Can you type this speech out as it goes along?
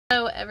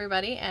Hello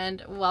everybody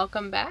and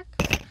welcome back.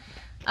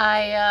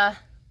 I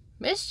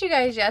missed you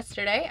guys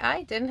yesterday.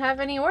 I didn't have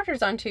any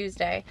orders on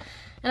Tuesday.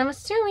 And I'm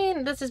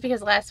assuming this is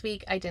because last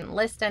week I didn't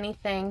list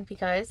anything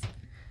because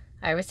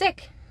I was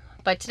sick.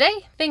 But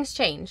today things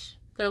change.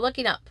 They're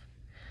looking up.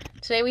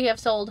 Today we have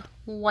sold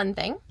one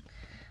thing.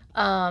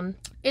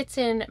 It's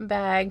in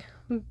bag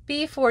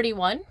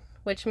B41,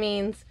 which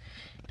means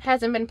it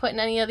hasn't been put in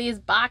any of these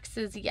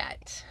boxes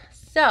yet.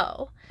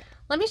 So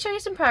let me show you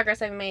some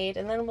progress I've made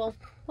and then we'll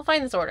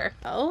find this order.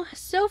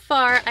 So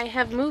far I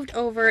have moved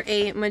over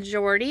a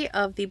majority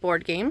of the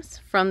board games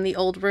from the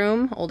old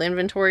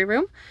inventory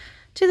room,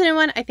 to the new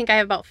one. I think I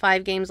have about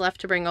 5 games left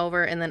to bring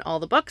over, and then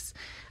all the books.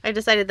 I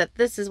decided that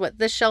this is what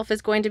this shelf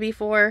is going to be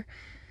for,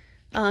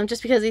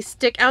 just because they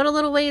stick out a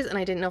little ways and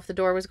I didn't know if the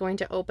door was going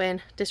to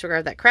open.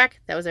 Disregard that crack,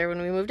 that was there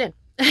when we moved in.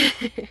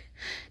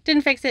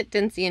 Didn't fix it,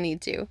 didn't see a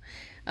need to.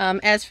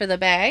 As for the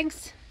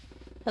bags,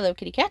 hello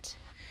kitty cat.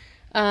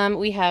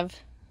 We have,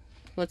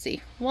 let's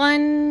see,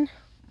 1,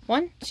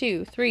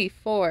 2, 3,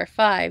 4,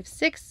 5,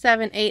 6,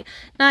 7, 8,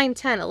 9,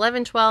 10,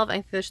 11, 12. I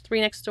think there's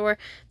 3 next door.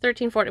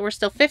 13, 14. We're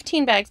still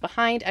 15 bags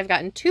behind. I've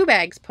gotten 2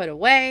 bags put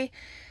away,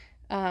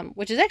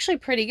 which is actually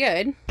pretty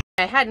good.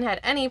 I hadn't had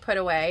any put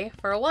away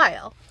for a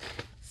while.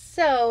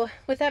 So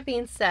with that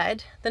being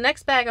said, the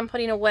next bag I'm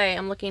putting away,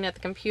 I'm looking at the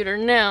computer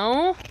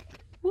now.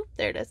 Whoop,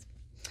 there it is.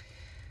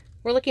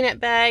 We're looking at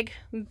bag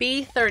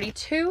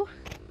B32.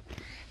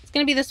 It's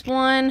going to be this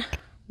one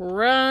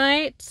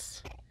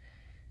right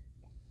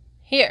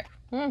here.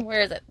 Where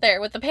is it? There,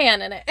 with the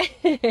pan in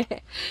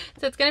it.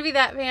 So it's going to be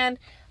that pan.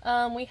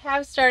 We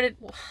have started,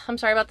 I'm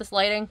sorry about this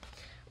lighting.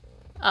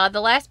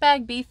 The last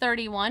bag,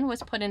 B31,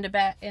 was put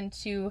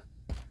into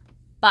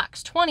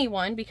box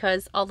 21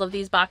 because all of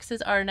these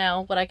boxes are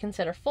now what I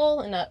consider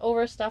full and not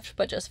overstuffed,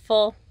 but just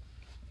full.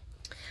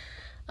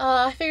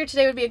 I figured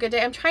today would be a good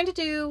day. I'm trying to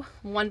do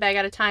 1 bag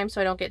at a time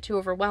so I don't get too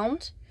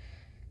overwhelmed.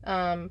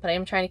 But I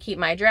am trying to keep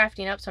my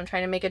drafting up, so I'm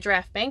trying to make a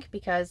draft bank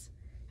because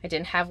I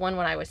didn't have one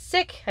when I was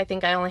sick. I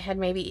think I only had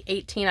maybe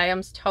 18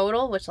 items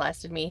total, which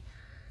lasted me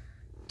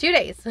 2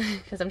 days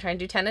because I'm trying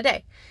to do 10 a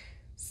day.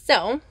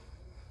 So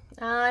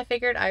I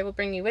figured I will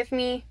bring you with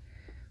me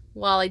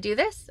while I do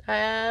this.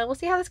 We'll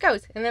see how this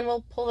goes, and then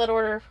we'll pull that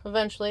order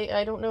eventually.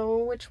 I don't know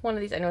which one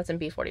of these. I know it's in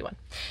B41.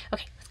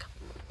 Okay, let's go.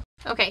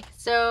 Okay,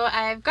 so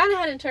I've gone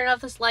ahead and turned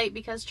off this light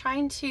because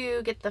trying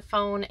to get the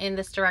phone in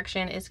this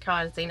direction is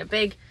causing a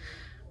big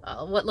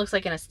what looks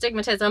like an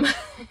astigmatism.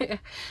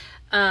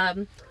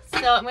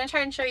 So I'm going to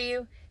try and show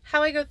you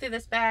how I go through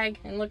this bag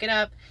and look it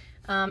up.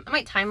 I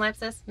might time lapse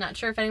this, not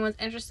sure if anyone's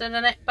interested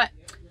in it, but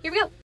here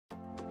we go.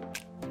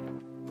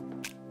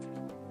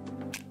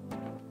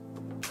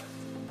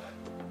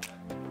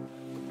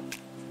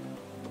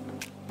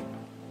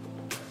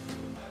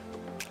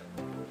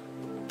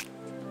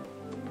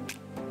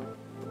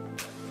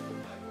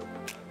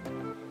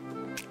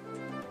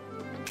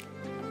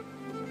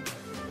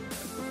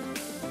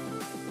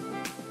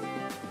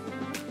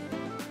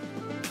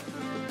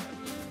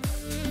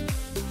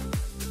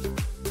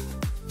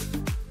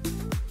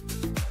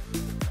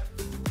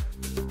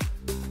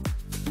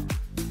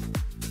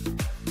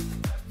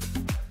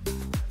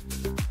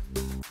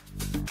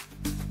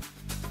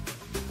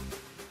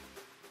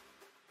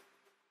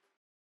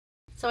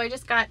 So I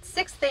just got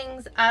 6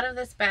 things out of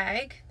this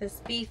bag,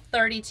 this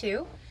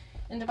B32,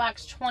 into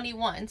box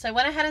 21. So I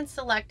went ahead and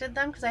selected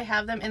them because I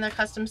have them in their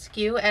custom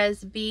SKU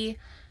as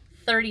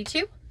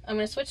B32. I'm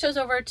going to switch those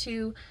over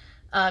to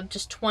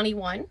just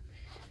 21.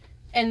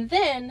 And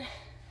then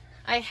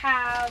I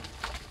have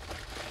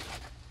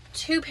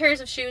 2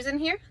 pairs of shoes in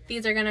here.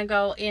 These are going to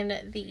go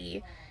in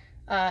the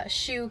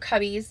shoe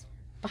cubbies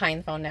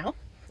behind the phone now.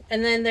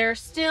 And then there's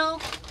still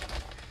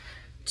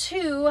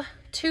 2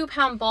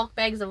 2-pound bulk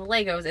bags of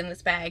Legos in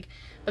this bag,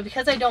 but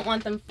because I don't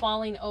want them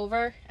falling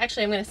over,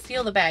 actually I'm going to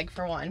seal the bag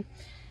for 1,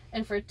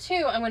 and for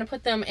 2 I'm going to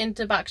put them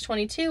into box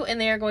 22, and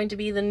they are going to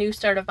be the new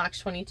start of box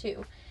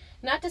 22.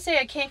 Not to say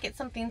I can't get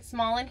something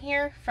small in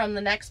here from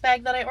the next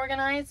bag that I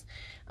organize,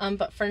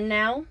 but for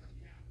now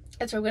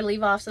that's where we're going to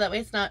leave off so that way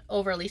it's not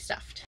overly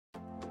stuffed.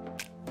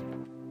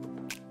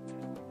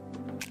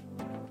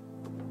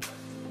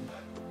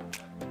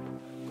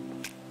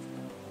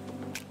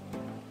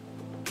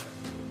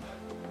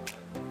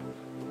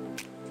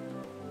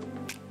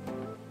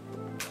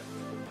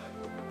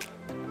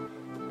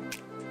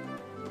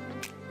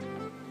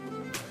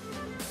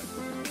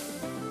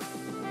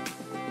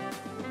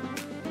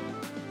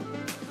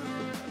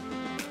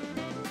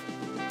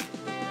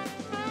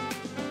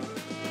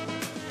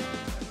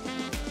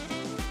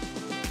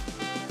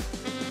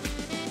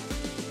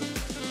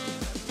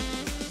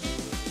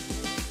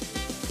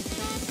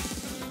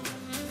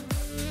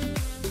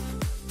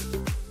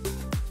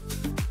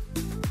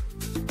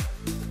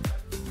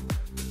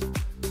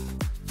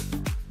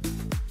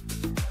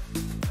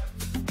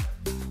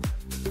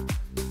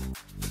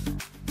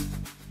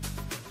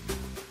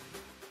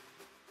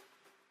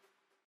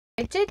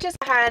 I did just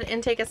go ahead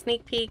and take a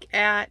sneak peek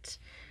at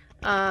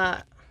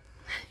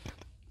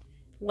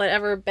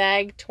whatever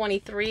bag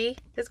 23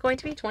 is going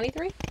to be.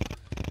 23?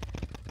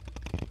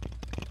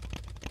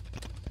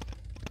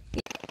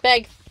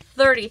 bag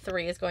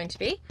 33 is going to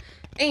be.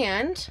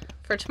 And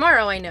for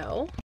tomorrow, I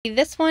know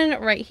this one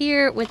right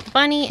here with the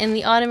bunny and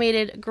the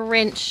automated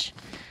Grinch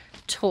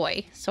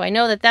toy. So I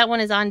know that that one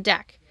is on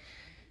deck.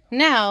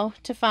 Now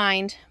to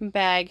find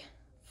bag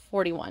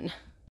 41.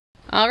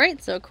 All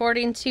right, so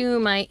according to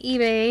my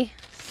eBay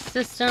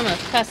system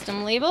of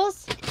custom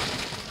labels,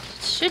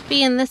 it should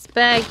be in this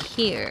bag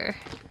here.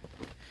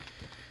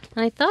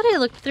 And I thought I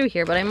looked through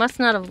here, but I must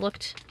not have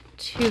looked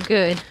too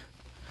good.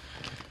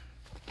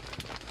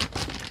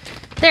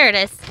 There it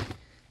is.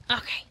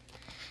 Okay.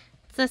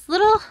 It's this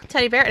little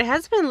teddy bear. It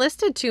hasn't been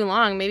listed too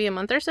long, maybe a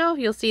month or so.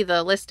 You'll see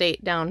the list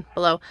date down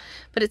below.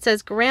 But it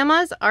says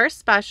grandmas are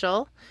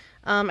special.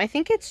 I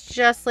think it's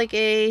just like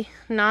a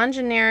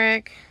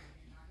non-generic,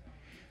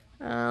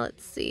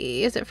 let's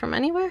see, is it from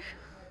anywhere?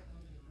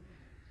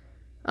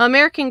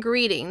 American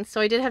Greetings.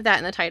 So I did have that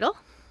in the title.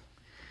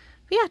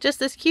 But yeah, just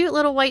this cute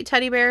little white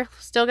teddy bear.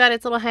 Still got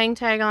its little hang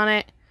tag on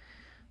it.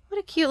 What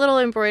a cute little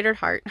embroidered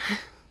heart.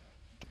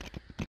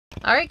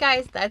 Alright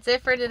guys, that's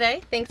it for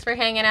today. Thanks for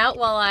hanging out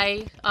while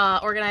I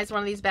organized one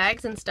of these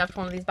bags and stuffed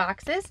one of these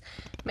boxes.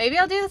 Maybe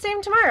I'll do the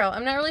same tomorrow.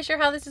 I'm not really sure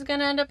how this is going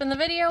to end up in the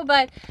video,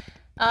 but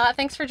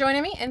thanks for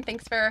joining me and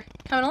thanks for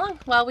coming along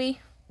while we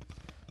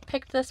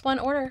picked this one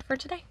order for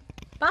today.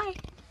 Bye!